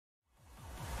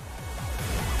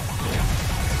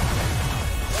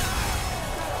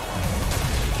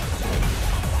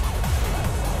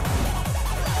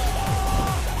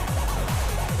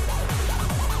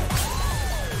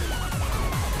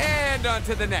and on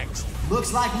to the next.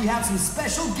 Looks like we have some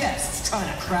special guests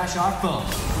trying to crash our fun.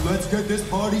 Let's get this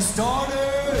party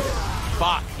started!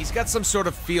 Fuck, he's got some sort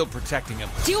of field protecting him.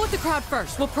 Deal with the crowd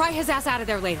first. We'll pry his ass out of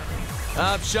there later.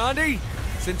 Shandi?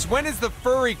 Since when is the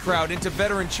furry crowd into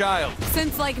veteran child?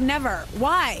 Since, like, never.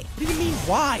 Why? What do you mean,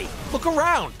 why? Look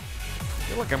around. I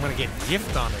feel like I'm gonna get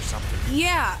yiffed on or something.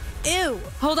 Yeah. Ew.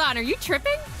 Hold on, are you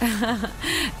tripping?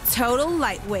 Total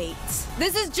lightweight.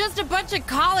 This is just a bunch of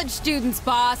college students,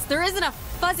 boss. There isn't a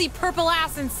fuzzy purple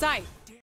ass in sight.